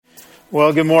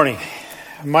Well, good morning.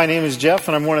 My name is Jeff,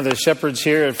 and I'm one of the shepherds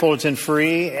here at Fullerton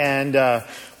Free, and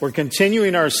we're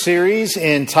continuing our series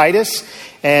in Titus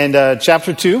and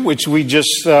chapter 2, which we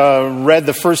just read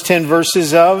the first 10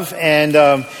 verses of.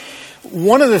 And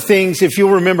one of the things, if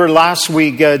you'll remember last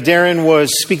week, Darren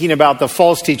was speaking about the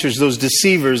false teachers, those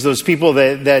deceivers, those people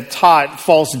that taught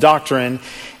false doctrine.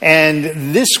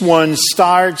 And this one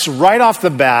starts right off the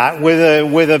bat with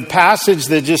a passage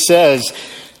that just says,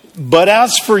 "But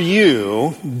as for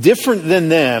you, different than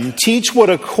them, teach what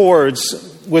accords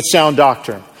with sound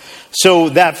doctrine." So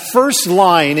that first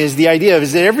line is the idea of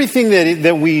is that everything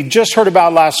that we just heard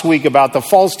about last week about the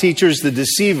false teachers, the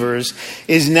deceivers,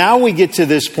 is now we get to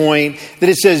this point that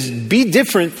it says, be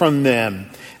different from them.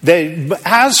 That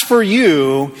as for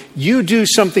you, you do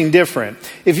something different.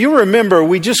 If you remember,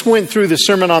 we just went through the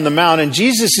Sermon on the Mount, and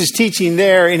Jesus is teaching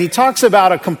there, and he talks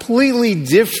about a completely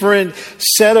different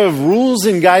set of rules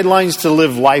and guidelines to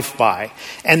live life by.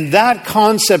 And that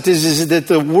concept is that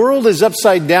the world is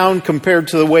upside down compared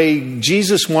to the way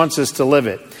Jesus wants us to live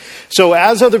it. So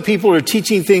as other people are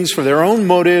teaching things for their own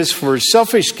motives, for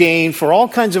selfish gain, for all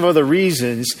kinds of other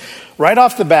reasons, right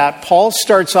off the bat, Paul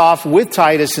starts off with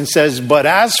Titus and says, but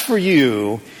as for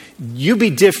you, you be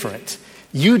different.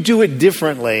 You do it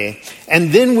differently.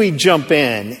 And then we jump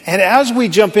in. And as we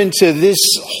jump into this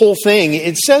whole thing,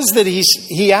 it says that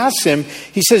he asks him,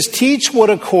 he says, teach what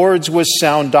accords with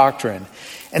sound doctrine.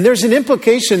 And there's an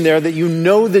implication there that you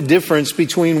know the difference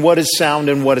between what is sound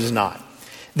and what is not.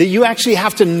 That you actually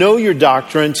have to know your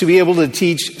doctrine to be able to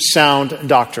teach sound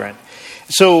doctrine.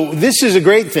 So this is a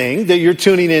great thing that you're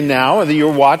tuning in now, that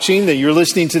you're watching, that you're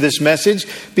listening to this message,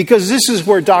 because this is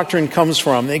where doctrine comes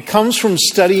from. It comes from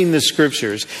studying the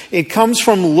scriptures. It comes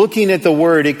from looking at the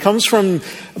word. It comes from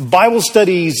Bible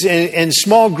studies and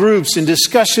small groups and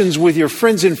discussions with your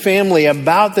friends and family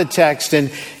about the text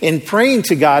and praying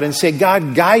to God and say,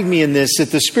 God, guide me in this,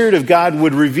 that the Spirit of God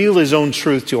would reveal his own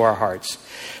truth to our hearts.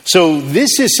 So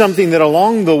this is something that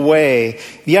along the way,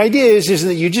 the idea is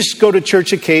that you just go to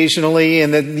church occasionally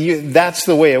and that's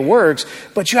the way it works.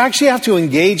 But you actually have to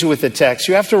engage with the text.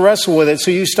 You have to wrestle with it.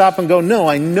 So you stop and go, no,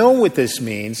 I know what this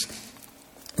means.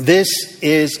 This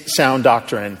is sound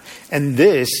doctrine and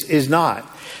this is not.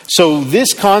 So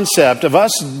this concept of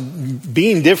us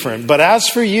being different, but as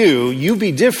for you, you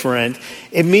be different,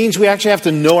 it means we actually have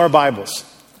to know our Bibles.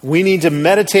 We need to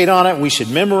meditate on it. We should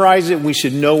memorize it. We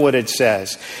should know what it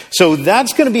says. So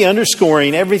that's going to be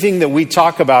underscoring everything that we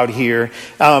talk about here,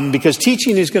 because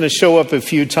teaching is going to show up a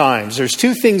few times. There's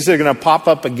two things that are going to pop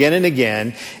up again and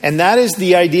again, and that is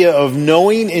the idea of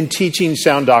knowing and teaching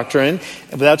sound doctrine.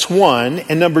 That's one.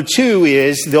 And number two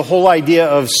is the whole idea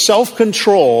of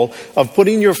self-control, of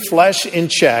putting your flesh in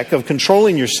check, of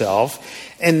controlling yourself.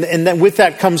 And then with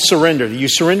that comes surrender. You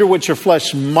surrender what your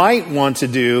flesh might want to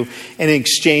do in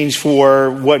exchange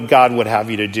for what God would have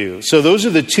you to do. So those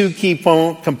are the two key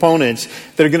components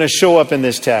that are going to show up in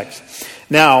this text.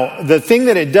 Now, the thing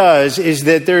that it does is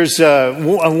that there's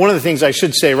one of the things I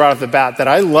should say right off the bat that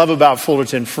I love about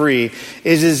Fullerton Free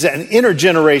is an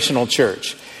intergenerational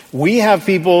church. We have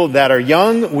people that are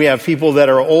young, we have people that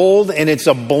are old, and it's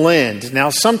a blend.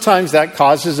 Now, sometimes that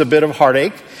causes a bit of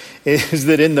heartache. Is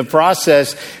that in the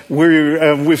process,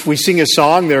 if we sing a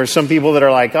song, there are some people that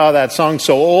are like, oh, that song's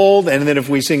so old. And then if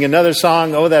we sing another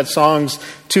song, oh, that song's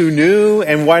too new.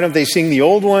 And why don't they sing the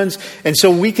old ones? And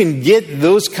so we can get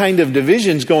those kind of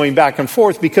divisions going back and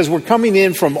forth because we're coming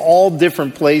in from all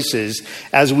different places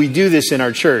as we do this in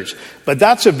our church. But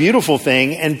that's a beautiful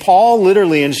thing. And Paul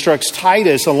literally instructs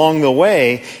Titus along the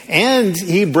way. And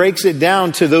he breaks it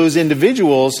down to those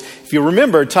individuals. If you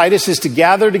remember, Titus is to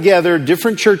gather together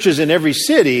different churches in every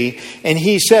city. And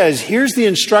he says, here's the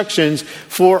instructions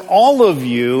for all of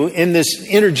you in this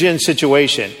intergen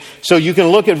situation. So you can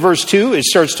look at verse 2. It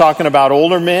starts talking about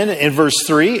older men. In verse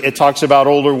 3, it talks about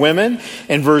older women.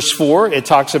 In verse 4, it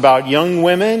talks about young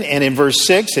women. And in verse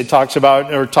 6, it talks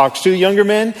to younger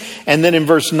men. And then in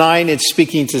verse 9, it's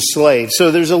speaking to slaves.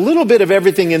 So there's a little bit of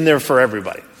everything in there for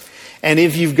everybody. And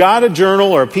if you've got a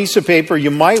journal or a piece of paper,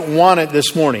 you might want it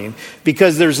this morning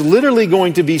because there's literally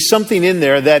going to be something in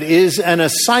there that is an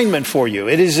assignment for you.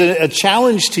 It is a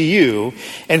challenge to you.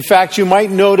 In fact, you might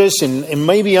notice and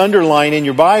maybe underline in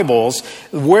your Bibles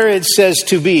where it says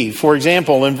to be. For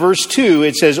example, in verse 2,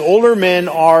 it says older men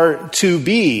are to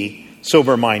be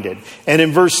sober-minded. And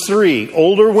in verse 3,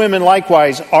 older women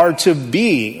likewise are to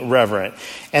be reverent.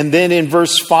 And then in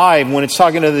verse 5, when it's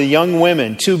talking to the young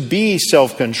women, to be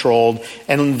self-controlled.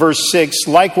 And in verse 6,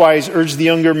 likewise urge the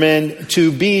younger men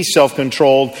to be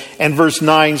self-controlled. And verse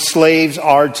 9, slaves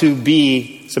are to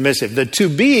be submissive. The to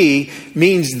be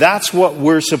means that's what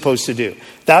we're supposed to do.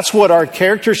 That's what our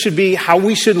character should be, how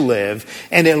we should live.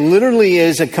 And it literally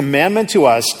is a commandment to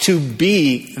us to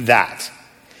be that.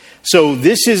 So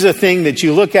this is a thing that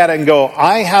you look at it and go,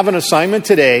 I have an assignment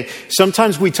today.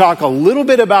 Sometimes we talk a little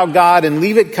bit about God and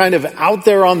leave it kind of out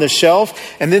there on the shelf.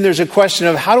 And then there's a question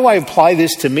of, how do I apply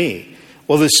this to me?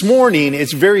 Well, this morning,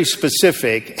 it's very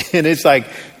specific. And it's like,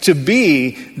 to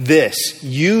be this.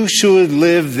 You should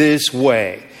live this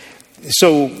way.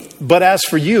 So, but as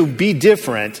for you, be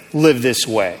different, live this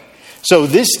way. So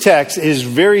this text is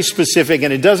very specific,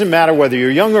 and it doesn't matter whether you're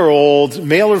young or old,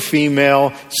 male or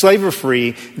female, slave or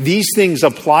free. These things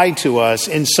apply to us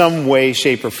in some way,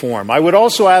 shape, or form. I would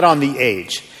also add on the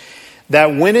age,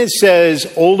 that when it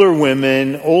says older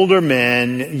women, older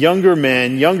men,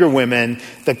 younger women,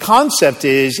 the concept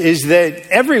is that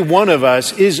every one of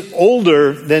us is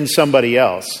older than somebody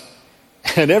else.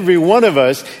 And every one of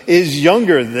us is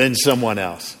younger than someone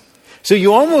else. So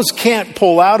you almost can't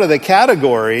pull out of the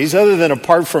categories, other than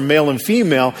apart from male and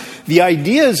female. The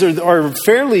ideas are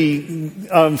fairly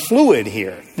fluid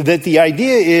here. That the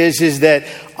idea is that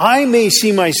I may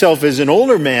see myself as an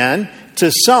older man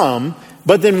to some,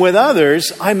 but then with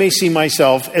others, I may see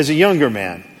myself as a younger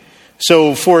man.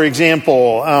 So, for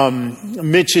example,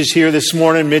 Mitch is here this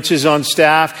morning. Mitch is on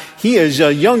staff. He is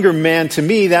a younger man to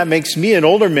me. That makes me an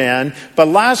older man. But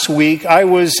last week, I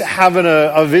was having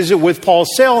a visit with Paul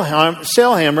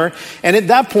Sailhammer, and at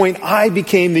that point, I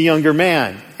became the younger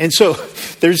man. And so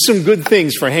there's some good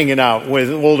things for hanging out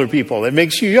with older people. It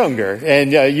makes you younger,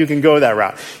 and you can go that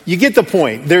route. You get the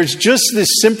point. There's just this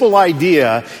simple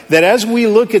idea that as we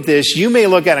look at this, you may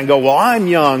look at it and go, well, I'm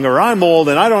young or I'm old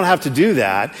and I don't have to do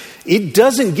that. It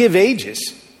doesn't give ages.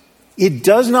 It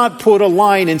does not put a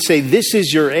line and say, this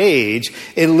is your age.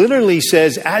 It literally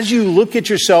says, as you look at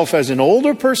yourself as an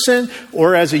older person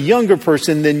or as a younger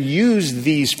person, then use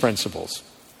these principles.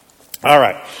 All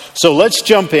right, so let's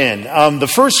jump in. The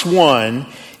first one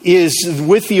is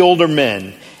with the older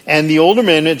men. And the older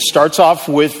men, it starts off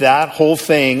with that whole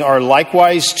thing, are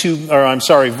likewise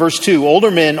verse 2, older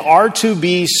men are to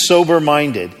be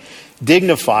sober-minded,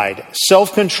 dignified,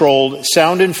 self-controlled,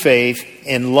 sound in faith,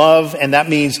 in love, and that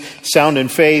means sound in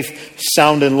faith,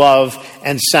 sound in love,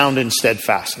 and sound in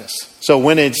steadfastness. So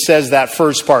when it says that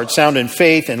first part, sound in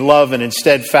faith and love and in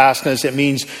steadfastness, it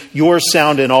means you're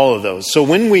sound in all of those. So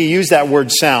when we use that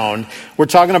word sound, we're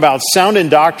talking about sound in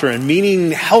doctrine,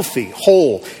 meaning healthy,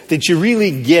 whole, that you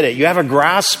really get it. You have a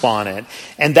grasp on it.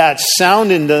 And that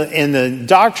sound in the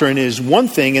doctrine is one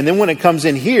thing. And then when it comes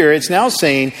in here, it's now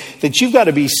saying that you've got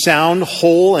to be sound,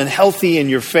 whole, and healthy in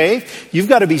your faith. You've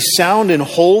got to be sound and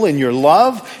whole in your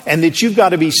love. And that you've got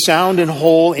to be sound and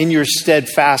whole in your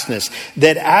steadfastness.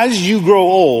 That as you grow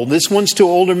old, this one's to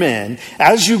older men,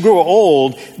 as you grow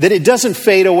old, that it doesn't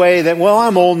fade away that, well,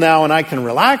 I'm old now and I can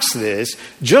relax this.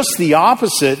 Just the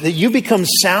opposite, that you become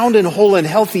sound and whole and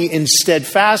healthy in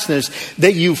steadfastness,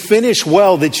 that you finish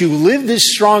well, that you live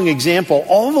this strong example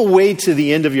all the way to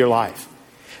the end of your life,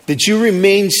 that you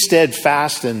remain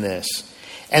steadfast in this.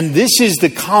 And this is the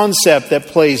concept that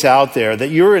plays out there, that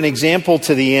you're an example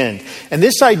to the end. And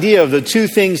this idea of the two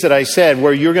things that I said,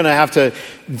 where you're going to have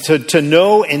to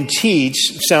know and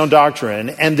teach sound doctrine,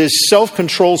 and this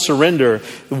self-control surrender,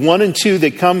 1 and 2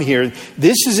 that come here,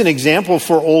 this is an example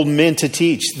for old men to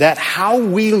teach, that how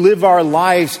we live our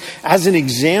lives as an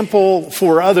example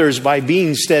for others by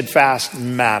being steadfast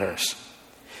matters.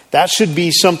 That should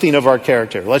be something of our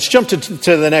character. Let's jump to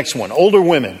the next one, older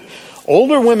women.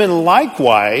 Older women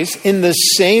likewise, in the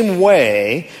same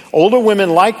way, older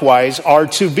women likewise are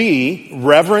to be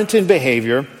reverent in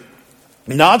behavior,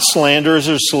 not slanderers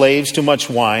or slaves to much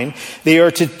wine. They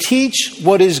are to teach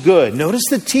what is good. Notice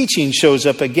the teaching shows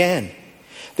up again.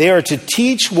 They are to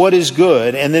teach what is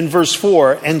good. And then verse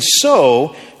 4, and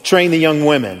so train the young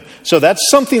women. So that's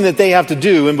something that they have to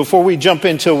do. And before we jump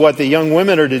into what the young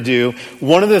women are to do,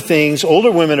 one of the things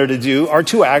older women are to do are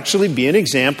to actually be an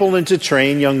example and to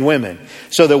train young women.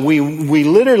 So that we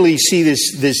literally see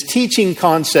this teaching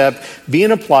concept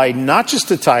being applied not just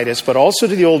to Titus, but also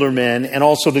to the older men and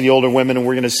also to the older women. And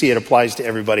we're going to see it applies to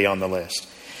everybody on the list.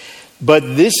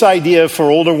 But this idea for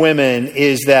older women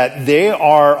is that they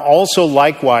are also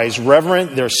likewise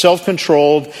reverent, they're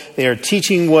self-controlled, they are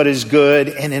teaching what is good.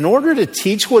 And in order to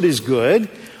teach what is good,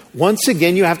 once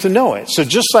again, you have to know it. So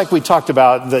just like we talked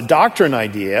about the doctrine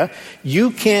idea, you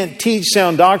can't teach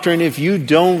sound doctrine if you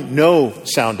don't know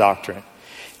sound doctrine.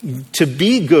 To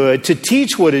be good, to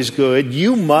teach what is good,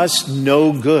 you must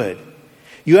know good.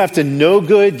 You have to know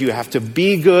good, you have to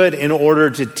be good in order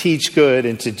to teach good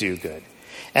and to do good.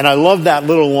 And I love that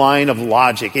little line of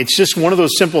logic. It's just one of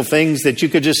those simple things that you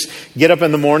could just get up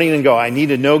in the morning and go, I need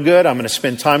to know good. I'm going to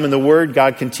spend time in the Word.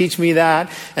 God can teach me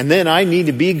that. And then I need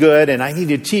to be good, and I need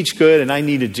to teach good, and I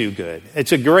need to do good.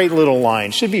 It's a great little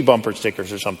line. Should be bumper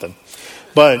stickers or something.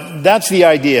 But that's the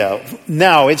idea.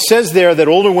 Now, it says there that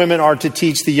older women are to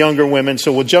teach the younger women.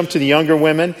 So we'll jump to the younger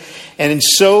women. And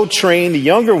so train the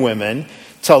younger women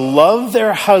to love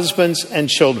their husbands and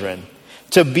children,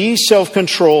 to be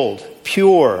self-controlled,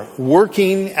 pure,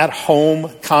 working at home,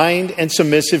 kind and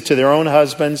submissive to their own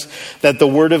husbands, that the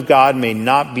word of God may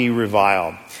not be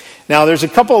reviled. Now, there's a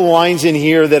couple of lines in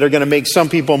here that are going to make some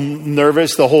people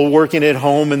nervous, the whole working at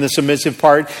home and the submissive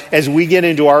part. As we get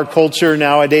into our culture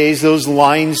nowadays, those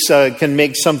lines can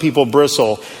make some people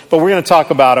bristle. But we're going to talk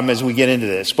about them as we get into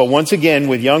this. But once again,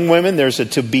 with young women, there's a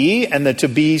to be and the to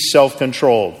be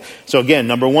self-controlled. So again,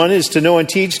 number one is to know and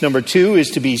teach. Number two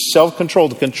is to be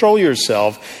self-controlled, to control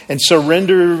yourself and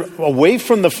surrender away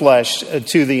from the flesh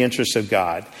to the interests of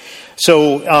God.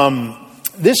 So,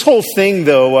 this whole thing,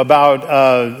 though, about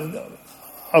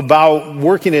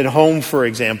working at home, for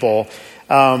example,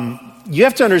 you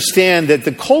have to understand that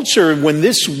the culture, when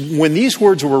these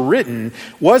words were written,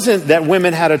 wasn't that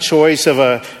women had a choice of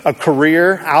a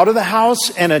career out of the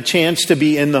house and a chance to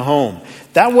be in the home.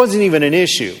 That wasn't even an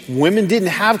issue. Women didn't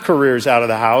have careers out of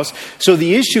the house. So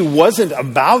the issue wasn't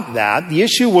about that. The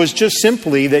issue was just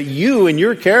simply that you and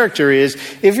your character is,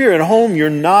 if you're at home, you're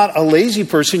not a lazy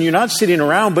person. You're not sitting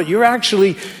around, but you're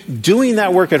actually doing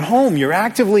that work at home. You're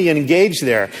actively engaged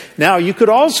there. Now, you could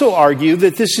also argue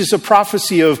that this is a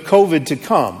prophecy of COVID to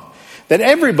come. That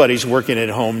everybody's working at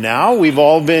home now. We've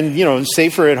all been,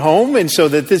 safer at home. And so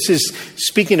that this is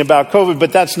speaking about COVID,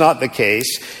 but that's not the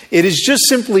case. It is just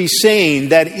simply saying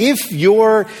that if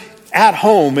you're at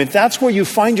home, if that's where you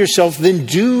find yourself, then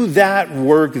do that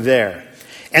work there.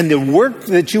 And the work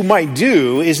that you might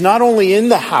do is not only in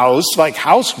the house, like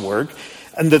housework,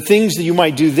 and the things that you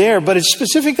might do there, but it's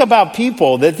specific about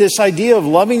people, that this idea of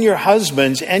loving your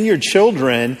husbands and your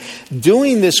children,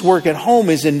 doing this work at home,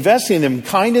 is investing in them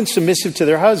kind and submissive to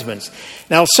their husbands.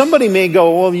 Now, somebody may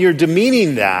go, well, you're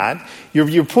demeaning that.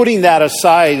 You're putting that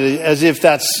aside as if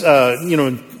that's,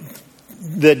 that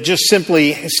just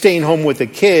simply staying home with the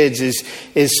kids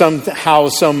is somehow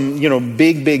some,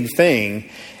 big thing.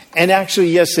 And actually,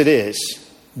 yes, it is.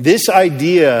 This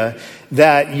idea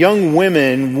that young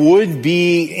women would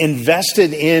be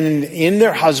invested in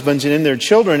their husbands and in their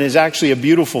children is actually a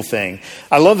beautiful thing.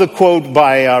 I love the quote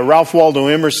by Ralph Waldo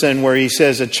Emerson where he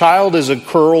says, "A child is a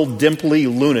curled, dimply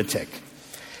lunatic."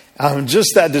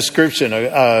 Just that description,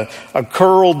 a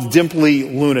curled,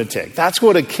 dimply lunatic. That's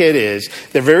what a kid is.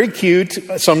 They're very cute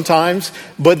sometimes,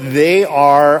 but they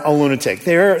are a lunatic.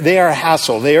 They are a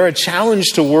hassle. They are a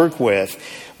challenge to work with.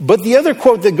 But the other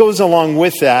quote that goes along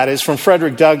with that is from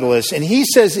Frederick Douglass, and he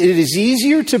says, "It is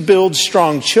easier to build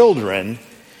strong children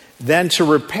than to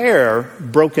repair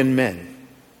broken men."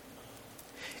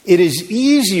 It is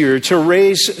easier to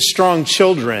raise strong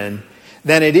children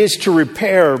than it is to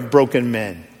repair broken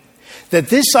men. That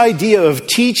this idea of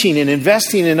teaching and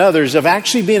investing in others, of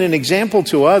actually being an example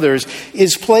to others,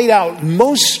 is played out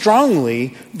most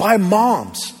strongly by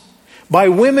moms. By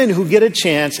women who get a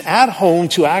chance at home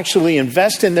to actually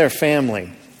invest in their family.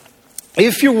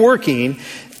 If you're working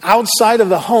outside of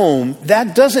the home,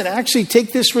 that doesn't actually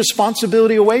take this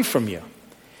responsibility away from you.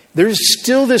 There's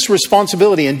still this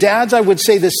responsibility. And dads, I would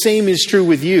say the same is true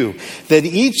with you. That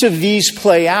each of these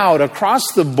play out across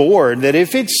the board. That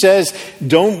if it says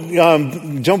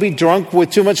don't be drunk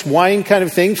with too much wine kind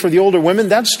of thing for the older women,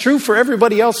 that's true for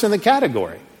everybody else in the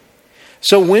category.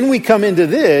 So when we come into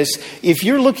this, if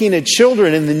you're looking at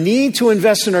children and the need to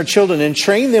invest in our children and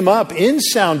train them up in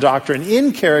sound doctrine,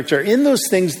 in character, in those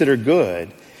things that are good,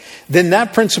 then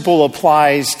that principle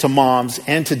applies to moms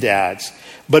and to dads.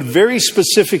 But very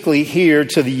specifically here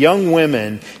to the young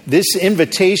women, this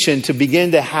invitation to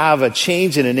begin to have a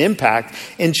change and an impact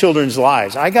in children's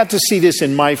lives. I got to see this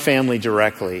in my family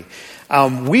directly.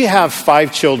 We have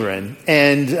 5 children,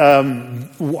 and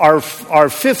our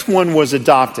fifth one was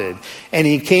adopted. And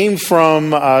he came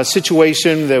from a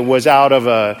situation that was out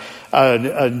of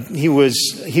he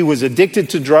was addicted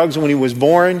to drugs when he was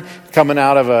born, coming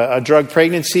out of a drug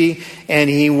pregnancy. And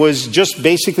he was just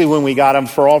basically, when we got him,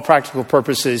 for all practical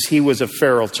purposes, he was a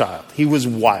feral child. He was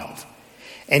wild.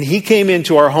 And he came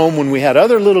into our home when we had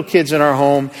other little kids in our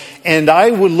home. And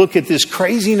I would look at this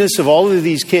craziness of all of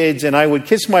these kids, and I would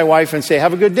kiss my wife and say,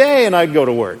 "Have a good day," and I'd go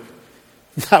to work.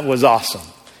 That was awesome.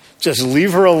 Just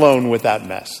leave her alone with that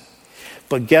mess.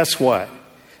 But guess what?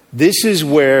 This is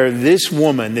where this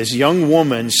young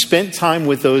woman, spent time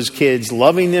with those kids,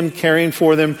 loving them, caring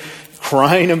for them,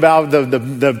 crying about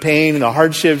the pain, the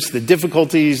hardships, the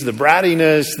difficulties, the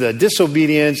brattiness, the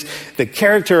disobedience, the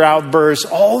character outbursts,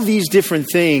 all these different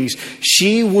things.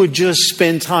 She would just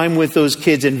spend time with those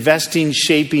kids, investing,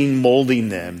 shaping, molding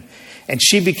them. And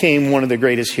she became one of the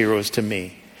greatest heroes to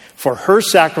me. For her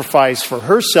sacrifice, for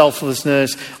her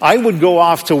selflessness, I would go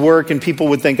off to work and people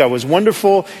would think I was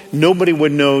wonderful. Nobody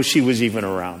would know she was even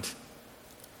around.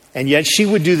 And yet she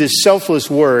would do this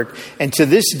selfless work. And to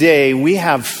this day, we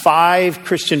have 5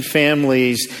 Christian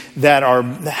families that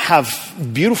have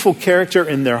beautiful character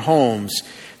in their homes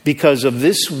because of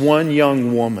this one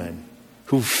young woman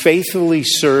who faithfully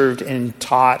served and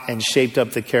taught and shaped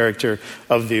up the character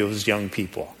of those young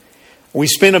people. We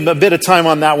spent a bit of time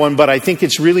on that one, but I think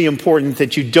it's really important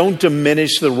that you don't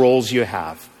diminish the roles you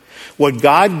have. What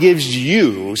God gives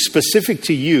you, specific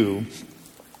to you,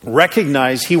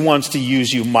 recognize He wants to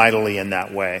use you mightily in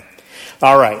that way.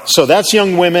 All right, so that's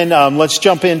young women. Let's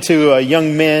jump into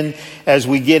young men as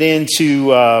we get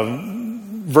into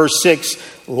verse 6.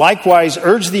 Likewise,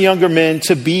 urge the younger men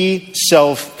to be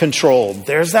self-controlled.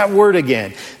 There's that word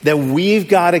again, that we've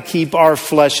got to keep our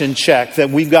flesh in check,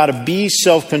 that we've got to be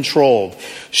self-controlled.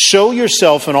 Show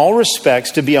yourself in all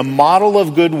respects to be a model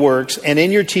of good works, and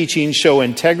in your teaching show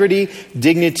integrity,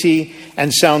 dignity,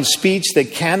 and sound speech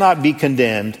that cannot be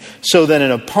condemned, so that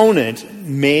an opponent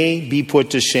may be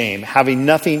put to shame, having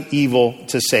nothing evil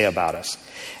to say about us.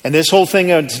 And this whole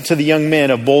thing to the young men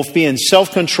of both being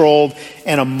self-controlled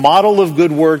and a model of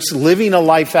good works, living a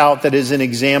life out that is an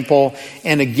example,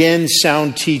 and again,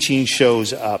 sound teaching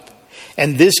shows up.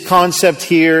 And this concept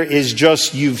here is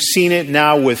just, you've seen it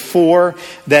now with 4,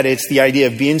 that it's the idea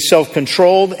of being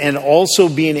self-controlled and also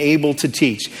being able to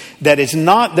teach. That it's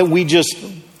not that we just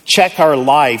check our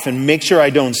life and make sure I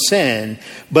don't sin,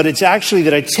 but it's actually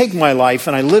that I take my life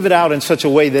and I live it out in such a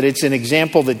way that it's an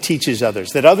example that teaches others,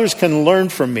 that others can learn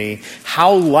from me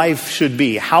how life should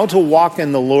be, how to walk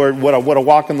in the Lord, what a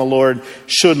walk in the Lord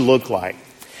should look like.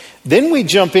 Then we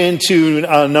jump into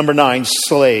number 9,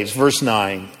 slaves, verse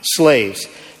 9, slaves.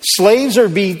 Slaves are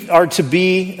to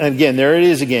be, again, there it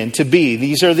is again, to be.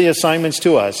 These are the assignments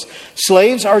to us.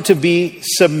 Slaves are to be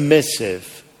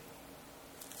submissive.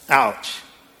 Ouch.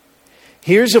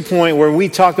 Here's a point where we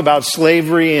talk about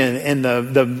slavery and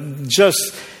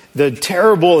the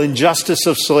terrible injustice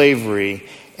of slavery.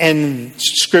 And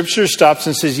Scripture stops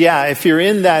and says, yeah, if you're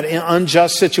in that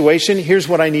unjust situation, here's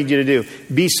what I need you to do.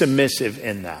 Be submissive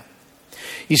in that.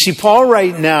 You see, Paul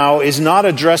right now is not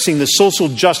addressing the social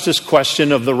justice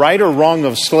question of the right or wrong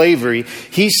of slavery.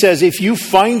 He says, if you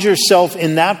find yourself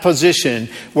in that position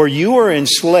where you are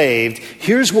enslaved,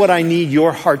 here's what I need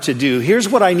your heart to do. Here's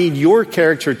what I need your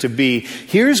character to be.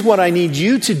 Here's what I need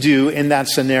you to do in that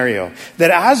scenario.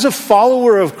 That as a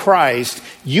follower of Christ,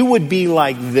 you would be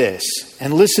like this.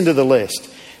 And listen to the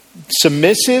list.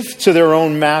 Submissive to their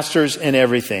own masters in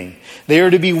everything. They are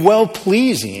to be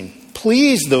well-pleasing.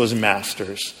 Please those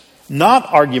masters,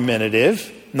 not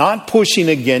argumentative, not pushing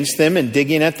against them and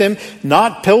digging at them,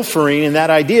 not pilfering. And that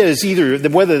idea is either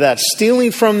whether that's stealing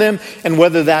from them and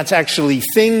whether that's actually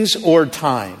things or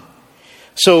time.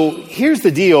 So here's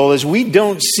the deal, is we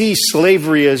don't see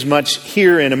slavery as much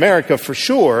here in America for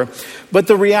sure, but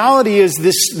the reality is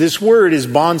this word is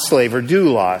bondslave or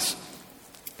doulos.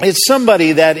 It's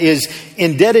somebody that is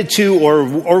indebted to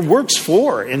or works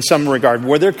for in some regard,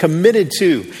 where they're committed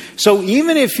to. So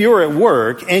even if you're at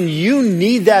work and you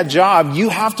need that job, you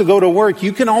have to go to work.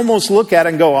 You can almost look at it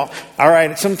and go, all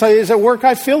right, sometimes at work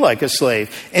I feel like a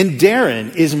slave. And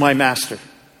Darren is my master.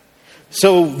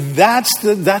 So that's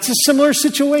a similar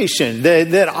situation,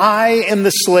 that I am the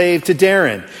slave to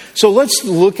Darren. So let's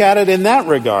look at it in that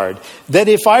regard. That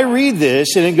if I read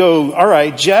this and go, all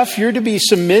right, Jeff, you're to be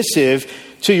submissive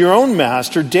to your own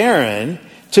master, Darren,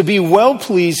 to be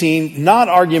well-pleasing, not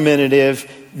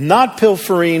argumentative, not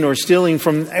pilfering or stealing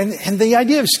from... And the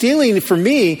idea of stealing, for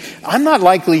me, I'm not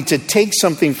likely to take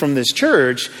something from this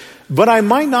church, but I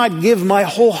might not give my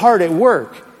whole heart at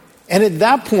work. And at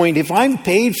that point, if I'm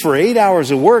paid for 8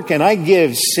 hours of work and I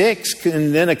give 6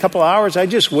 and then a couple hours I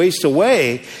just waste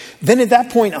away, then at that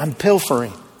point I'm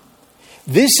pilfering.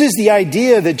 This is the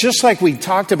idea that just like we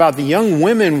talked about the young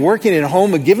women working at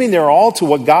home and giving their all to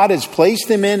what God has placed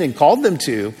them in and called them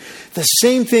to, the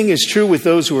same thing is true with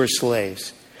those who are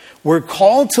slaves. We're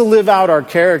called to live out our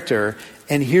character,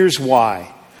 and here's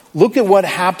why. Look at what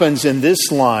happens in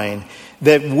this line,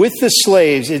 that with the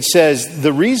slaves, it says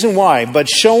the reason why, but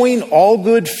showing all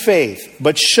good faith,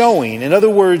 but showing, in other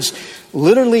words,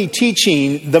 literally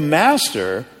teaching the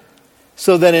master,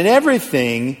 so that in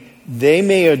everything they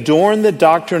may adorn the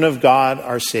doctrine of God,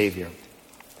 our Savior.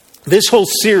 This whole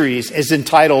series is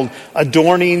entitled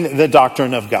Adorning the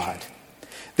Doctrine of God.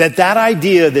 That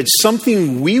idea that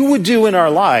something we would do in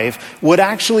our life would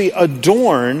actually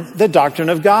adorn the doctrine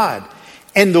of God.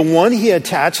 And the one he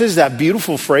attaches that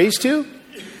beautiful phrase to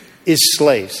is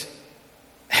slaves.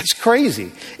 That's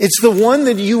crazy. It's the one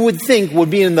that you would think would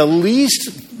be in the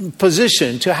least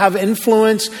position to have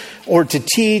influence or to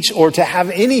teach or to have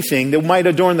anything that might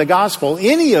adorn the gospel.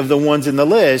 Any of the ones in the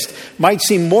list might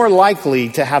seem more likely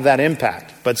to have that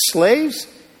impact. But slaves?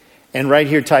 And right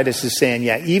here Titus is saying,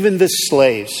 yeah, even the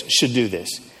slaves should do this.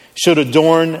 Should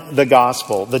adorn the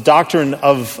gospel, the doctrine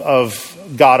of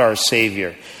God our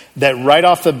Savior. That right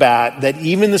off the bat, that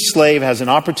even the slave has an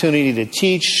opportunity to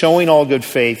teach, showing all good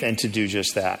faith, and to do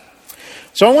just that.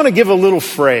 So I want to give a little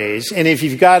phrase, and if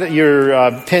you've got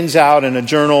your pens out and a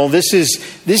journal, this is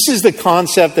the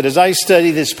concept that as I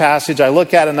study this passage, I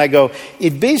look at it and I go,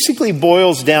 it basically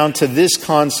boils down to this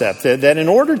concept, that in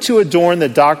order to adorn the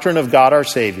doctrine of God our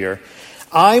Savior,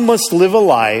 I must live a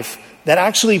life that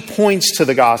actually points to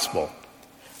the gospel.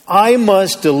 I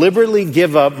must deliberately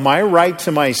give up my right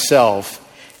to myself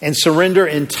and surrender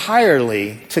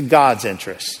entirely to God's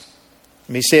interests.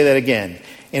 Let me say that again.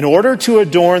 In order to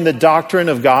adorn the doctrine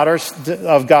of God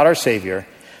our Savior,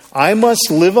 I must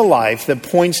live a life that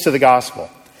points to the gospel.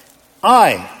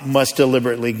 I must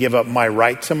deliberately give up my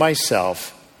right to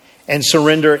myself and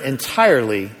surrender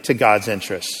entirely to God's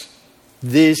interests.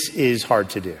 This is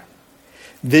hard to do.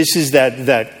 This is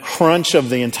that crunch of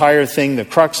the entire thing. The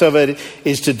crux of it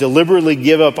is to deliberately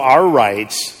give up our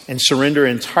rights and surrender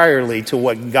entirely to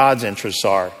what God's interests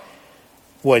are,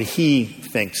 what he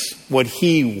thinks, what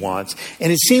he wants.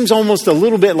 And it seems almost a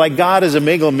little bit like God is a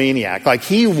megalomaniac, like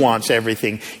he wants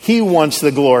everything. He wants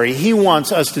the glory. He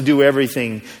wants us to do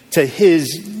everything to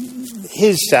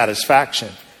his satisfaction.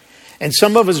 And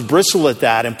some of us bristle at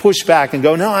that and push back and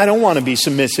go, no, I don't want to be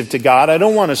submissive to God. I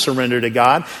don't want to surrender to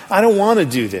God. I don't want to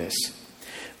do this.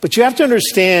 But you have to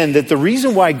understand that the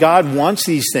reason why God wants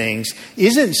these things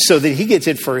isn't so that he gets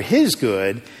it for his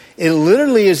good. It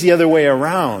literally is the other way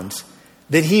around.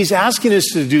 That he's asking us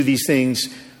to do these things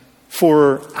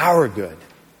for our good.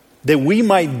 That we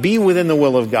might be within the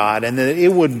will of God and that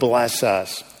it would bless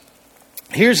us.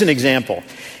 Here's an example.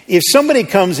 If somebody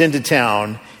comes into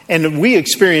town, and we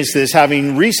experienced this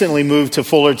having recently moved to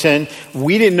Fullerton.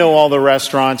 We didn't know all the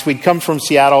restaurants. We'd come from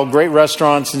Seattle, great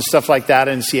restaurants and stuff like that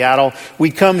in Seattle.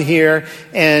 We come here,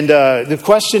 and the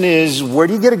question is, where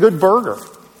do you get a good burger?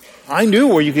 I knew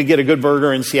where you could get a good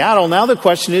burger in Seattle. Now the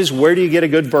question is, where do you get a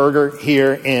good burger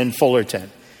here in Fullerton?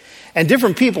 And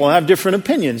different people have different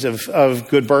opinions of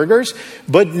good burgers.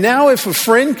 But now if a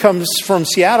friend comes from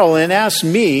Seattle and asks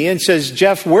me and says,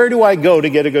 Jeff, where do I go to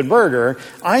get a good burger?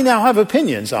 I now have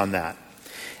opinions on that.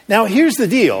 Now, here's the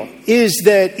deal, is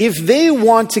that if they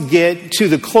want to get to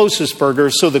the closest burger,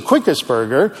 so the quickest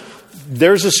burger,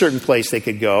 there's a certain place they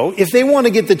could go. If they want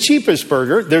to get the cheapest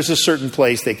burger, there's a certain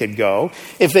place they could go.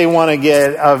 If they want to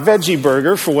get a veggie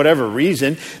burger for whatever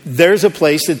reason, there's a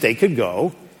place that they could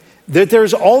go. That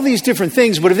there's all these different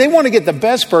things, but if they want to get the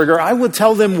best burger, I will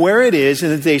tell them where it is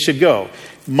and that they should go.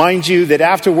 Mind you, that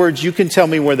afterwards you can tell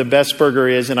me where the best burger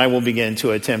is and I will begin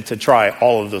to attempt to try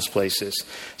all of those places.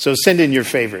 So send in your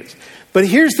favorites. But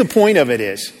here's the point of it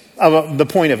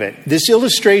this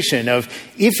illustration of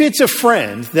if it's a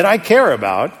friend that I care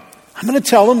about, I'm going to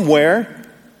tell them where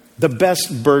the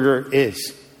best burger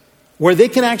is. Where they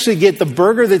can actually get the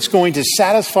burger that's going to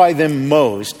satisfy them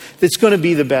most, that's going to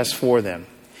be the best for them.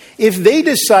 If they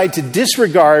decide to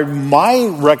disregard my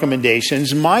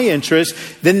recommendations, my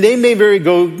interests, then they may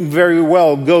very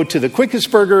well go to the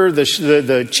quickest burger,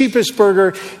 the cheapest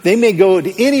burger. They may go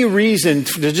to any reason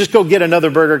to just go get another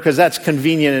burger because that's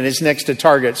convenient and it's next to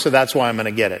Target, so that's why I'm going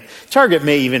to get it. Target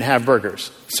may even have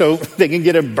burgers, so they can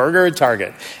get a burger at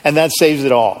Target, and that saves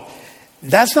it all.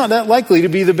 That's not that likely to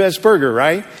be the best burger,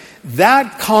 right?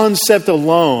 That concept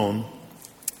alone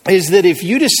is that if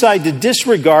you decide to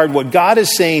disregard what God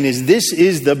is saying is this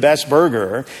is the best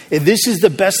burger, if this is the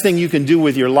best thing you can do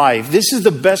with your life, this is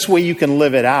the best way you can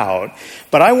live it out,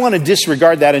 but I want to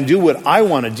disregard that and do what I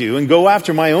want to do and go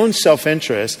after my own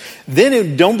self-interest,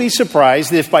 then don't be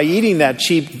surprised if by eating that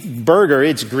cheap burger,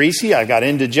 it's greasy, I've got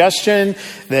indigestion,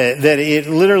 that it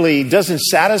literally doesn't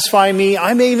satisfy me.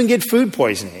 I may even get food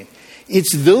poisoning.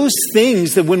 It's those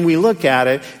things that when we look at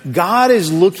it, God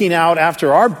is looking out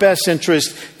after our best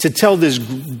interest to tell this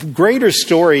greater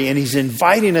story, and he's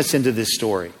inviting us into this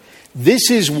story. This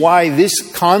is why this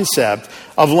concept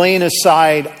of laying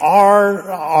aside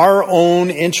our own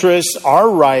interests, our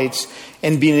rights,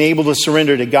 and being able to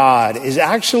surrender to God is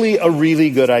actually a really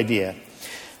good idea.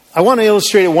 I want to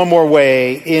illustrate it one more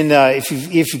way. If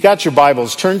you've got your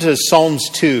Bibles, turn to Psalms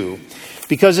 2.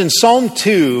 Because in Psalm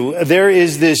 2, there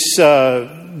is this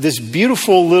this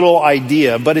beautiful little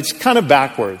idea, but it's kind of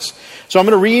backwards. So I'm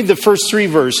going to read the first 3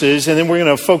 verses, and then we're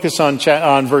going to focus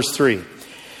on verse 3.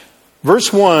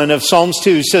 Verse 1 of Psalms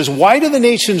 2 says, "Why do the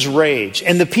nations rage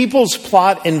and the peoples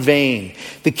plot in vain?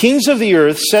 The kings of the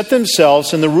earth set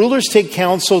themselves and the rulers take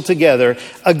counsel together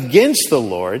against the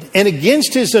Lord and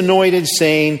against his anointed,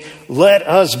 saying, let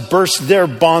us burst their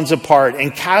bonds apart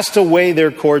and cast away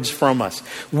their cords from us."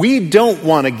 We don't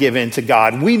want to give in to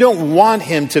God. We don't want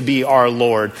him to be our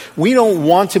Lord. We don't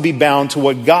want to be bound to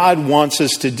what God wants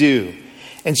us to do.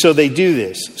 And so they do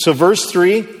this. So verse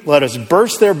 3, let us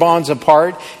burst their bonds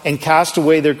apart and cast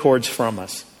away their cords from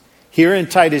us. Here in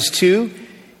Titus 2,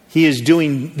 he is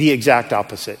doing the exact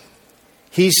opposite.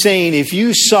 He's saying if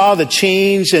you saw the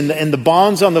chains and the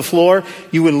bonds on the floor,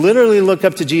 you would literally look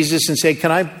up to Jesus and say, can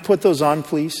I put those on,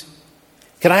 please?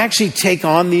 Can I actually take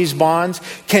on these bonds?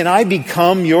 Can I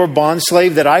become your bond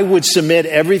slave, that I would submit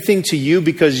everything to you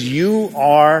because you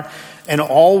are an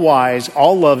all-wise,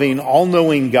 all-loving,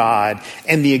 all-knowing God.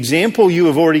 And the example you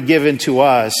have already given to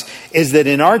us is that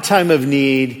in our time of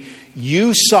need,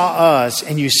 you saw us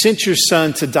and you sent your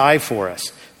son to die for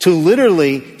us, to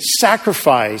literally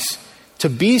sacrifice, to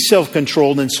be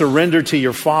self-controlled and surrender to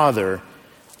your Father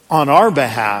on our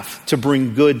behalf to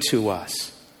bring good to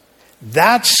us.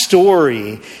 That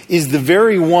story is the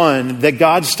very one that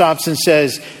God stops and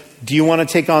says, do you want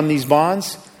to take on these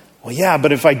bonds? Well, yeah,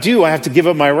 but if I do, I have to give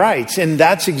up my rights. And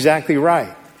that's exactly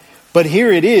right. But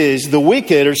here it is, the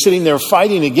wicked are sitting there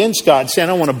fighting against God,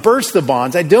 saying, I want to burst the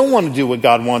bonds. I don't want to do what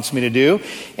God wants me to do.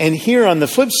 And here on the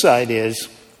flip side is,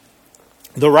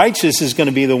 the righteous is going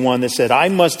to be the one that said, I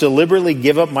must deliberately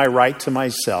give up my right to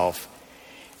myself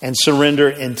and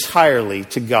surrender entirely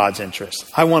to God's interest.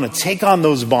 I want to take on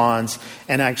those bonds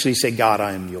and actually say, God,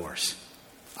 I am yours.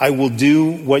 I will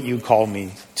do what you call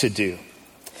me to do.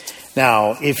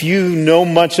 Now, if you know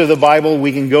much of the Bible,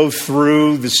 we can go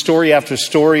through the story after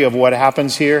story of what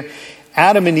happens here.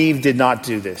 Adam and Eve did not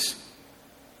do this.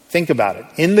 Think about it.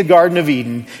 In the Garden of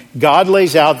Eden, God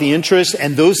lays out the interests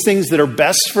and those things that are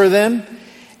best for them.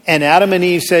 And Adam and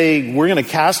Eve say, we're going to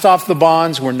cast off the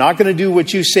bonds. We're not going to do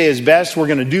what you say is best. We're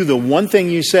going to do the one thing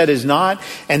you said is not.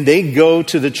 And they go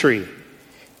to the tree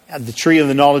of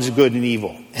the knowledge of good and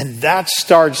evil. And that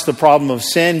starts the problem of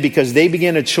sin, because they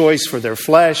begin a choice for their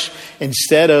flesh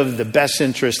instead of the best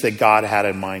interest that God had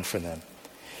in mind for them.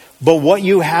 But what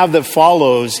you have that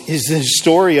follows is the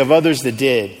story of others that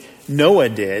did. Noah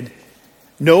did.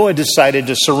 Noah decided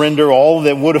to surrender all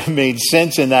that would have made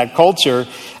sense in that culture.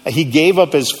 He gave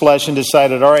up his flesh and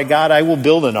decided, all right, God, I will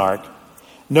build an ark.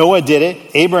 Noah did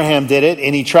it. Abraham did it.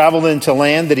 And he traveled into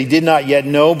land that he did not yet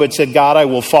know, but said, God, I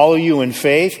will follow you in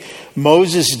faith.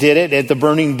 Moses did it at the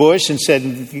burning bush and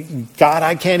said, God,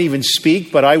 I can't even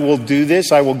speak, but I will do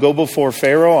this. I will go before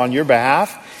Pharaoh on your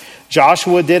behalf.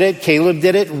 Joshua did it. Caleb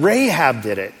did it. Rahab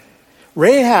did it.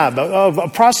 Rahab, a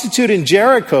prostitute in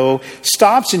Jericho,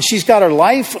 stops and she's got her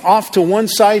life off to one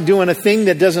side doing a thing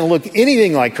that doesn't look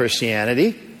anything like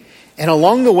Christianity. And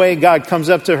along the way, God comes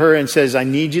up to her and says, I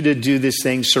need you to do this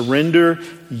thing. Surrender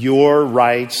your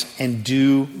rights and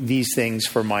do these things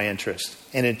for my interest.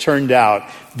 And it turned out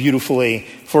beautifully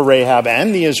for Rahab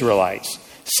and the Israelites.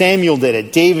 Samuel did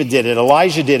it. David did it.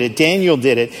 Elijah did it. Daniel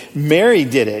did it. Mary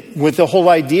did it with the whole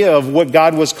idea of what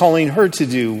God was calling her to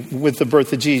do with the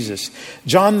birth of Jesus.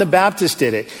 John the Baptist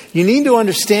did it. You need to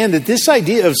understand that this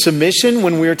idea of submission,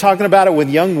 when we were talking about it with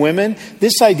young women,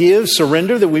 this idea of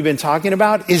surrender that we've been talking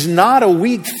about is not a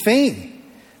weak thing.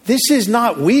 This is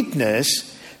not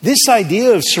weakness. This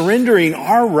idea of surrendering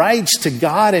our rights to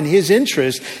God and his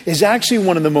interest is actually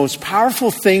one of the most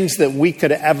powerful things that we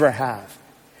could ever have.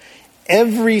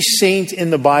 Every saint in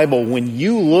the Bible, when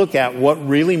you look at what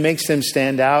really makes them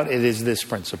stand out, it is this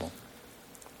principle.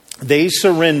 They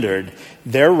surrendered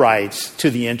their rights to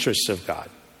the interests of God.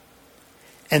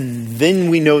 And then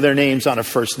we know their names on a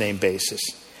first name basis.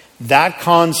 That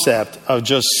concept of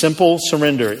just simple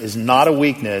surrender is not a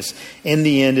weakness. In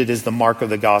the end, it is the mark of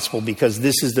the gospel, because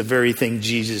this is the very thing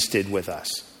Jesus did with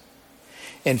us.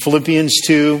 In Philippians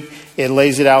 2, it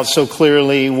lays it out so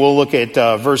clearly. We'll look at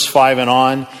verse 5 and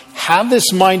on. Have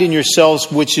this mind in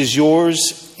yourselves, which is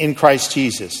yours in Christ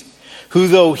Jesus, who,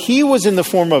 though he was in the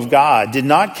form of God, did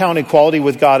not count equality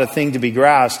with God a thing to be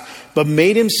grasped, but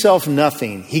made himself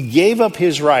nothing. He gave up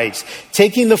his rights,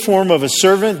 taking the form of a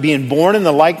servant, being born in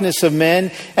the likeness of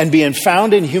men, and being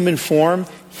found in human form,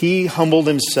 he humbled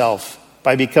himself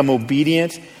by becoming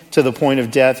obedient to the point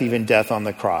of death, even death on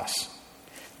the cross.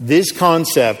 This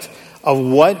concept of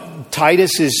what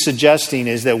Titus is suggesting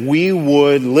is that we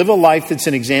would live a life that's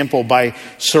an example by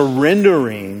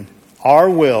surrendering our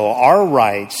will, our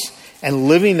rights, and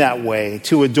living that way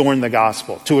to adorn the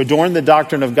gospel, to adorn the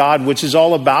doctrine of God, which is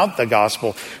all about the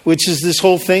gospel, which is this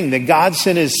whole thing that God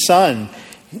sent his son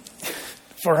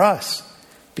for us.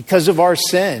 Because of our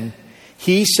sin,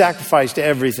 he sacrificed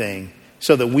everything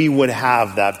so that we would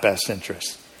have that best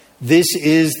interest. This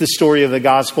is the story of the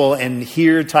gospel. And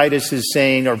here Titus is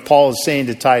saying, or Paul is saying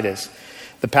to Titus,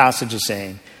 the passage is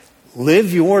saying,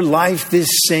 live your life this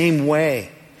same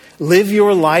way. Live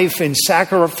your life in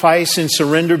sacrifice and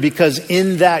surrender, because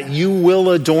in that you will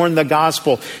adorn the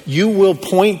gospel. You will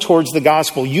point towards the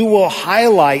gospel. You will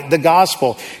highlight the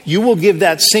gospel. You will give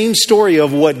that same story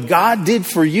of what God did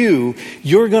for you.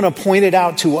 You're going to point it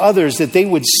out to others that they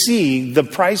would see the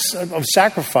price of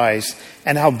sacrifice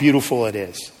and how beautiful it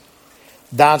is.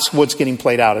 That's what's getting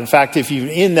played out. In fact, if you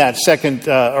in that second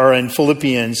or in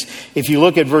Philippians, if you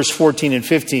look at verse 14 and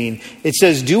 15, it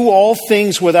says, do all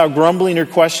things without grumbling or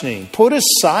questioning. Put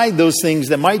aside those things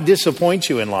that might disappoint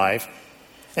you in life.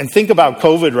 And think about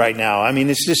COVID right now. I mean,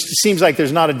 it seems like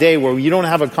there's not a day where you don't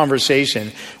have a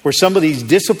conversation where somebody's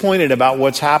disappointed about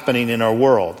what's happening in our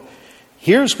world.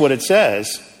 Here's what it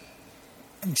says.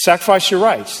 Sacrifice your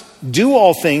rights. Do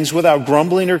all things without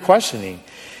grumbling or questioning,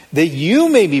 that you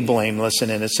may be blameless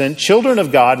and innocent, children of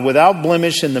God, without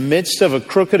blemish in the midst of a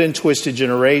crooked and twisted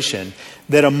generation,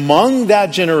 that among that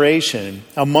generation,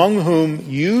 among whom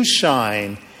you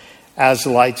shine as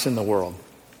lights in the world,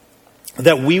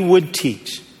 that we would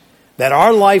teach, that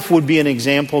our life would be an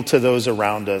example to those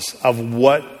around us of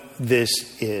what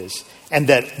this is, and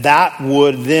that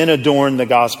would then adorn the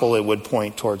gospel. It would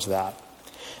point towards that.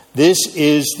 This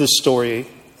is the story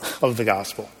of the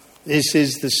gospel. This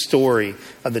is the story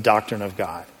of the doctrine of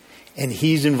God. And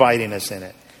he's inviting us in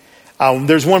it.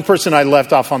 There's one person I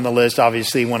left off on the list,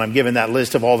 obviously, when I'm given that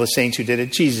list of all the saints who did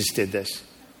it. Jesus did this.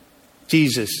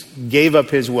 Jesus gave up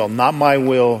his will. Not my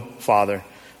will, Father,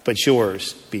 but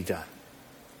yours be done.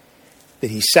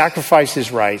 That he sacrificed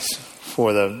his rights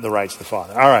for the rights of the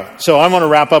Father. All right, so I'm going to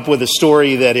wrap up with a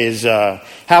story that is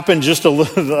happened just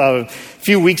a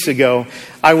few weeks ago.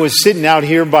 I was sitting out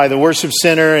here by the worship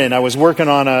center, and I was working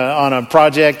on a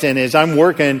project. And as I'm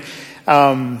working,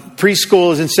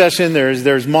 preschool is in session.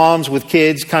 There's moms with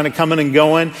kids kind of coming and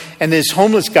going, and this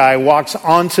homeless guy walks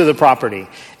onto the property.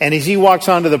 And as he walks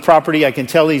onto the property, I can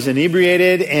tell he's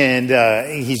inebriated and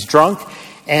he's drunk.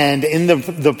 And in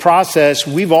the process,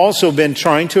 we've also been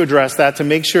trying to address that to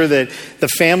make sure that the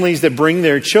families that bring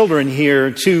their children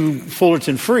here to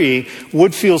Fullerton Free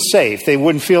would feel safe. They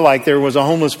wouldn't feel like there was a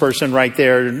homeless person right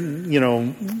there,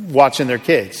 watching their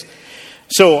kids.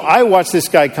 So I watch this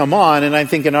guy come on, and I'm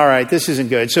thinking, all right, this isn't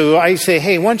good. So I say,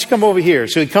 hey, why don't you come over here?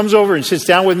 So he comes over and sits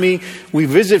down with me. We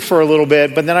visit for a little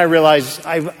bit, but then I realize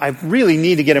I really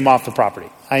need to get him off the property.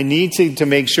 I need to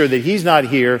make sure that he's not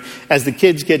here as the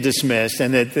kids get dismissed,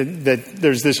 and that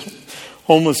there's this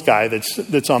homeless guy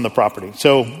that's on the property.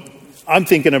 So I'm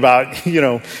thinking about,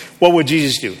 what would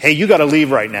Jesus do? Hey, you got to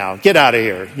leave right now. Get out of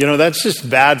here. That's just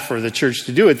bad for the church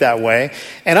to do it that way.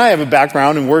 And I have a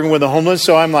background in working with the homeless,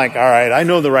 so I'm like, all right, I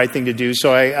know the right thing to do.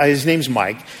 So his name's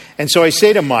Mike. And so I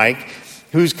say to Mike,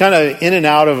 who's kind of in and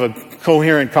out of a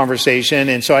coherent conversation.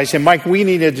 And so I said, Mike, we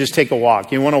need to just take a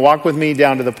walk. You want to walk with me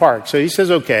down to the park? So he says,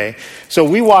 okay. So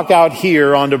we walk out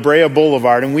here onto Brea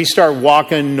Boulevard, and we start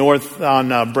walking north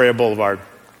on Brea Boulevard.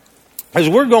 As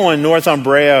we're going north on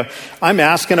Brea, I'm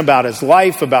asking about his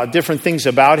life, about different things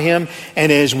about him.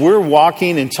 And as we're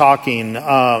walking and talking,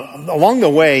 along the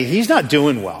way, he's not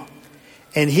doing well.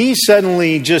 And he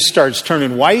suddenly just starts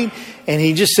turning white, and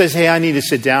he just says, hey, I need to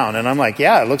sit down. And I'm like,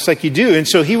 yeah, it looks like you do. And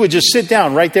so he would just sit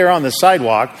down right there on the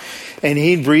sidewalk, and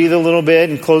he'd breathe a little bit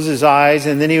and close his eyes,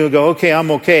 and then he would go, okay,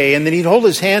 I'm okay. And then he'd hold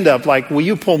his hand up like, will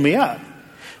you pull me up?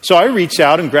 So I reach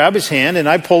out and grab his hand, and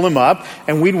I pull him up,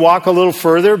 and we'd walk a little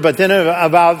further. But then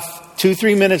about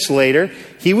 2-3 minutes later,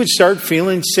 he would start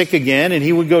feeling sick again, and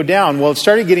he would go down. Well, it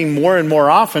started getting more and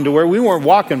more often to where we weren't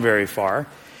walking very far.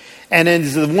 And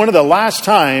then one of the last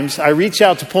times, I reach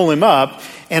out to pull him up,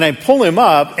 and I pull him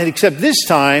up, and except this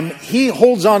time, he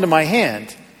holds onto my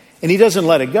hand, and he doesn't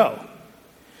let it go.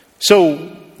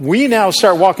 So we now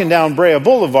start walking down Brea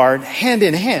Boulevard hand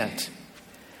in hand.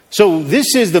 So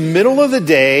this is the middle of the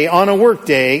day on a work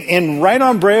day, and right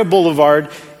on Brea Boulevard,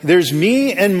 there's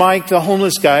me and Mike, the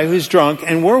homeless guy who's drunk,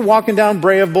 and we're walking down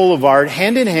Brea Boulevard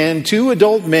hand in hand, two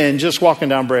adult men just walking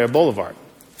down Brea Boulevard.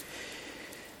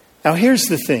 Now here's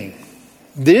the thing.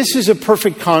 This is a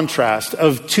perfect contrast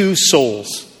of two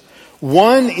souls.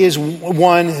 One is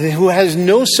one who has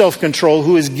no self-control,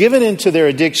 who is given into their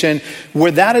addiction,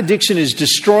 where that addiction is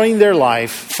destroying their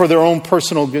life for their own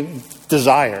personal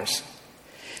desires.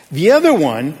 The other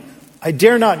one, I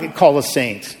dare not call a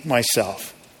saint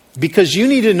myself. because you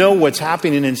need to know what's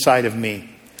happening inside of me.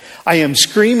 I am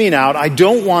screaming out. I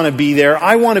don't want to be there.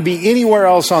 I want to be anywhere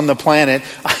else on the planet.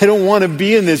 I don't want to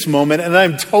be in this moment. And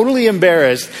I'm totally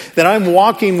embarrassed that I'm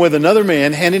walking with another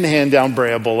man hand in hand down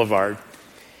Brea Boulevard.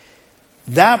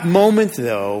 That moment,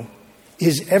 though,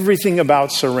 is everything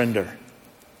about surrender.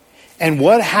 And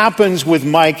what happens with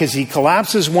Mike is he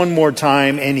collapses one more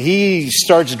time and he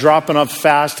starts dropping up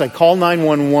fast. I call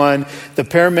 911. The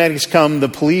paramedics come. The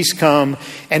police come.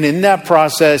 And in that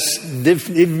process,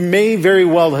 it may very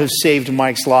well have saved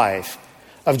Mike's life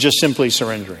of just simply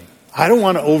surrendering. I don't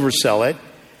want to oversell it.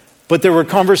 But there were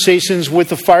conversations with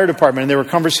the fire department and there were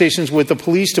conversations with the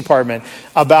police department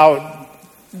about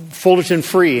Fullerton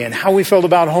Free and how we felt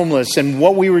about homeless and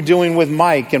what we were doing with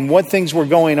Mike and what things were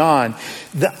going on.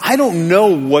 I don't know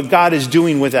what God is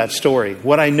doing with that story.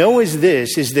 What I know is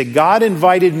this, is that God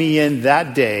invited me in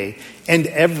that day and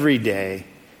every day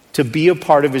to be a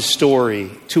part of his story,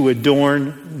 to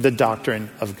adorn the doctrine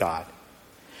of God.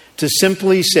 To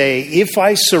simply say, if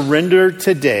I surrender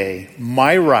today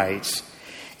my rights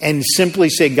and simply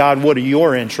say, God, what are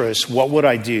your interests? What would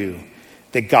I do?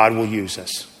 That God will use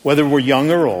us. Whether we're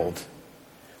young or old,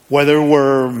 whether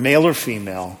we're male or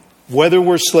female, whether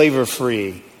we're slave or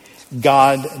free,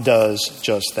 God does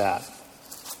just that.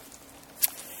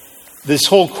 This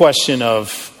whole question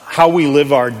of how we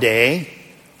live our day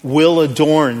will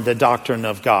adorn the doctrine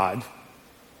of God,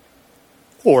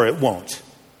 or it won't.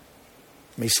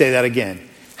 Let me say that again.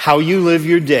 How you live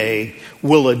your day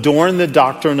will adorn the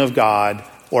doctrine of God,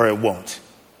 or it won't.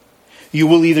 You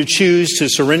will either choose to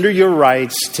surrender your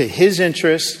rights to his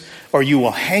interests, or you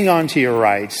will hang on to your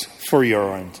rights for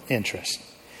your own interest.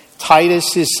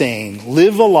 Titus is saying,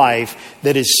 live a life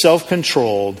that is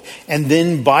self-controlled, and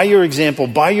then by your example,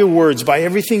 by your words, by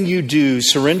everything you do,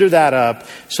 surrender that up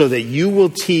so that you will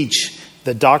teach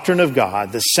the doctrine of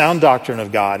God, the sound doctrine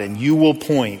of God, and you will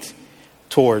point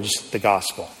towards the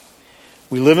gospel.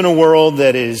 We live in a world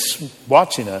that is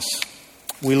watching us.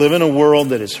 We live in a world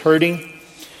that is hurting.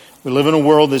 We live in a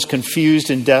world that's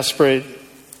confused and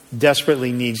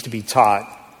desperately needs to be taught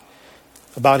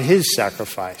about his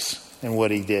sacrifice and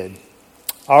what he did.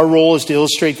 Our role is to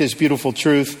illustrate this beautiful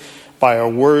truth by our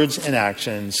words and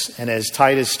actions. And as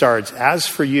Titus starts, as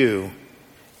for you,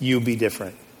 you be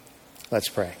different. Let's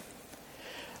pray.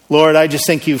 Lord, I just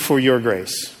thank you for your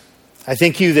grace. I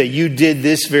thank you that you did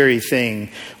this very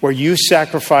thing where you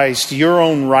sacrificed your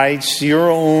own rights, your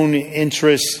own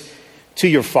interests to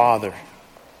your Father.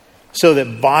 So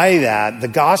that by that, the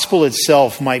gospel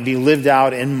itself might be lived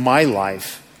out in my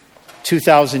life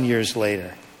 2,000 years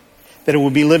later. That it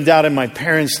would be lived out in my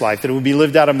parents' life. That it would be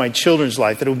lived out in my children's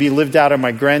life. That it would be lived out in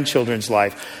my grandchildren's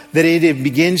life. That it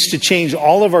begins to change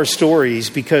all of our stories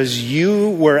because you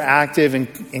were active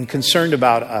and concerned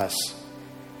about us.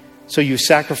 So you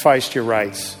sacrificed your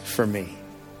rights for me.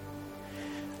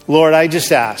 Lord, I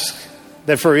just ask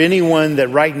that for anyone that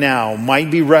right now might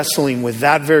be wrestling with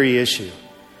that very issue,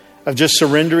 of just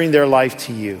surrendering their life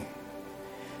to you,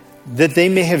 that they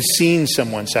may have seen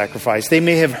someone sacrifice. They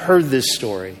may have heard this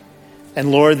story.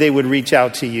 And Lord, they would reach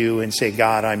out to you and say,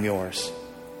 God, I'm yours.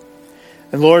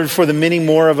 And Lord, for the many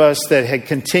more of us that had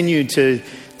continued to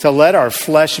let our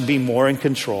flesh be more in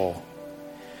control,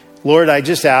 Lord, I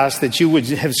just ask that you would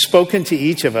have spoken to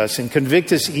each of us and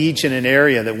convict us each in an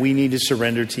area that we need to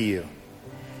surrender to you.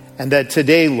 And that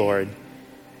today, Lord,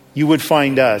 you would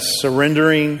find us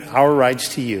surrendering our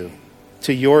rights to you,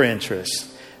 to your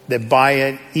interests, that by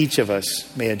it, each of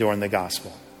us may adorn the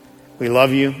gospel. We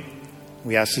love you.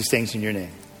 We ask these things in your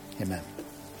name. Amen.